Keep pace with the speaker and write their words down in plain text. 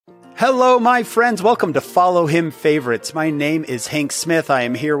Hello, my friends. Welcome to Follow Him Favorites. My name is Hank Smith. I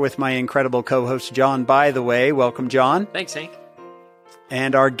am here with my incredible co-host, John, by the way. Welcome, John. Thanks, Hank.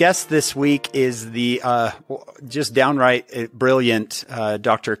 And our guest this week is the just downright brilliant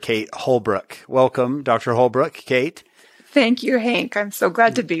Dr. Kate Holbrook. Welcome, Dr. Holbrook. Kate. Thank you, Hank. I'm so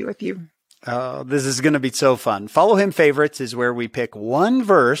glad to be with you. This is going to be so fun. Follow Him Favorites is where we pick one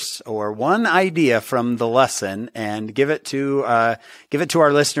verse or one idea from the lesson and give it to our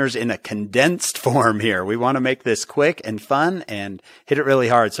listeners in a condensed form here. We want to make this quick and fun and hit it really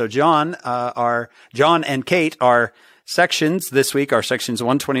hard. So John and Kate, our sections this week are sections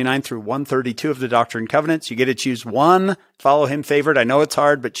 129 through 132 of the Doctrine and Covenants. You get to choose one Follow Him favorite. I know it's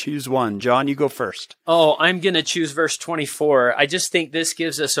hard, but choose one. John, you go first. Oh, I'm going to choose verse 24. I just think this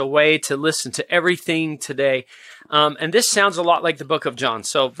gives us a way to listen to everything today. And this sounds a lot like the book of John.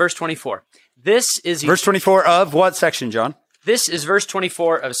 So verse 24. This is verse 24 of what section, John? This is verse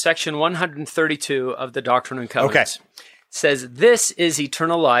 24 of section 132 of the Doctrine and Covenants. Okay. Says, "This is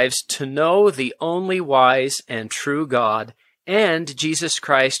eternal lives, to know the only wise and true God, and Jesus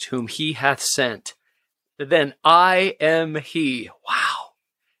Christ, whom he hath sent. Then I am he." Wow.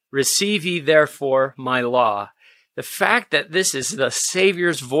 "Receive ye therefore my law." The fact that this is the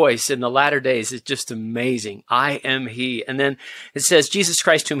Savior's voice in the latter days is just amazing. I am he. And then it says, Jesus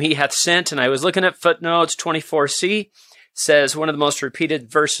Christ, whom he hath sent. And I was looking at footnotes 24c, says one of the most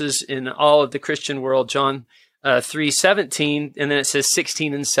repeated verses in all of the Christian world, John 3:17, and then it says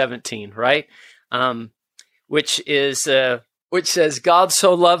 16 and 17, right? Which says, "God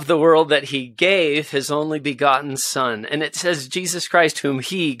so loved the world that he gave his only begotten Son." And it says, Jesus Christ, whom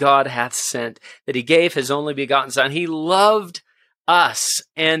he, God, hath sent, that he gave his only begotten Son. He loved us.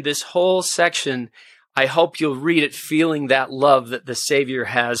 And this whole section, I hope you'll read it feeling that love that the Savior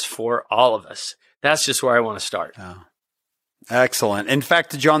has for all of us. That's just where I want to start. Oh. Excellent. In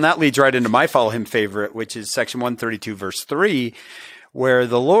fact, John, that leads right into my Follow Him favorite, which is section 132, verse 3, where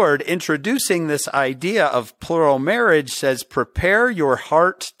the Lord, introducing this idea of plural marriage, says, "Prepare your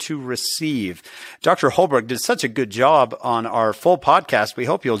heart to receive." Dr. Holbrook did such a good job on our full podcast. We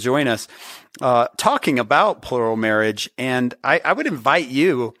hope you'll join us talking about plural marriage. And I would invite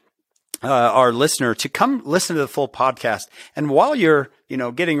you, our listener, to come listen to the full podcast. And while you're,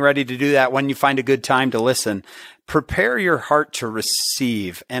 getting ready to do that, when you find a good time to listen, prepare your heart to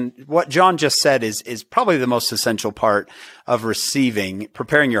receive. And what John just said is probably the most essential part of receiving.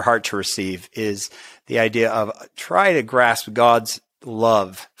 Preparing your heart to receive is the idea of try to grasp God's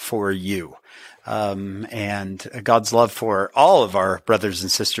love for you. And God's love for all of our brothers and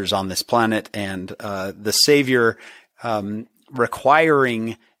sisters on this planet, and the Savior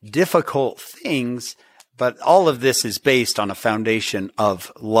requiring difficult things. But all of this is based on a foundation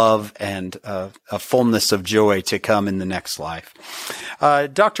of love and a fullness of joy to come in the next life.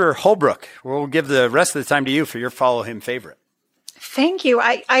 Dr. Holbrook, we'll give the rest of the time to you for your Follow Him favorite. Thank you.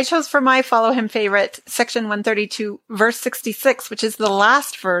 I chose for my Follow Him favorite, section 132, verse 66, which is the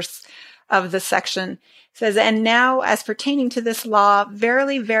last verse of the section. It says, "And now, as pertaining to this law,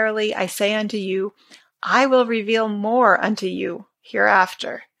 verily, verily, I say unto you, I will reveal more unto you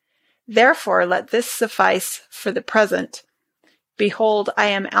hereafter. Therefore, let this suffice for the present. Behold, I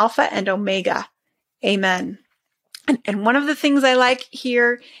am Alpha and Omega. Amen." And one of the things I like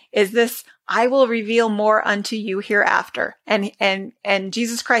here is this, "I will reveal more unto you hereafter." And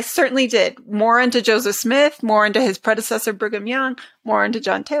Jesus Christ certainly did. More unto Joseph Smith, more unto his predecessor Brigham Young, more unto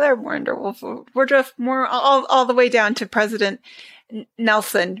John Taylor, more unto Wolf Woodruff, more all the way down to President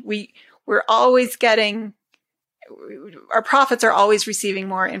Nelson. We're always getting, our prophets are always receiving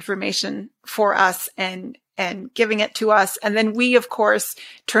more information for us and giving it to us. And then we, of course,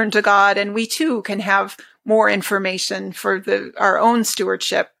 turn to God, and we too can have more information for our own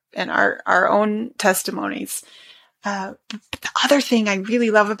stewardship and our own testimonies. But the other thing I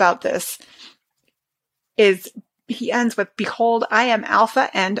really love about this is he ends with, "Behold, I am Alpha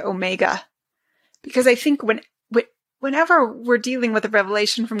and Omega." Because I think whenever we're dealing with a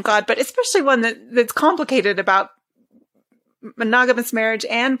revelation from God, but especially one that's complicated about monogamous marriage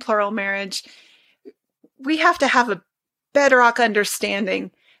and plural marriage, we have to have a bedrock understanding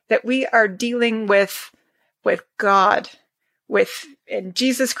that we are dealing with God, in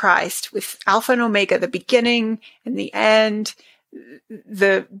Jesus Christ, with Alpha and Omega, the beginning and the end,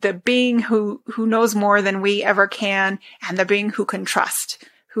 the being who knows more than we ever can, and the being who can trust,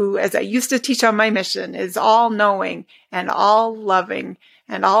 who, as I used to teach on my mission, is all knowing and all loving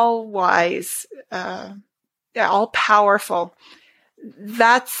and all wise, all powerful.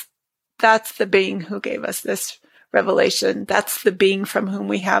 That's the being who gave us this revelation. That's the being from whom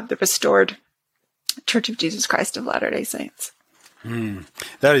we have the restored Church of Jesus Christ of Latter-day Saints.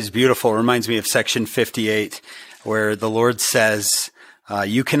 That is beautiful. It reminds me of section 58, where the Lord says,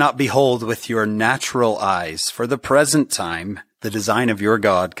 you cannot behold with your natural eyes for the present time the design of your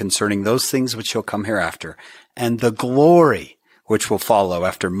God concerning those things which shall come hereafter, and the glory which will follow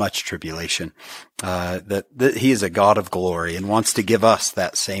after much tribulation. That he is a God of glory and wants to give us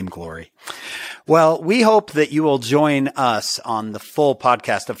that same glory. Well, we hope that you will join us on the full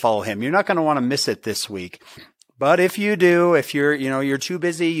podcast of Follow Him. You're not going to want to miss it this week. But if you do, if you're too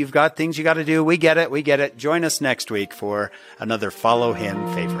busy, you've got things you got to do, we get it. Join us next week for another Follow Him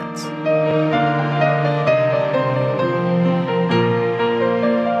Favorites.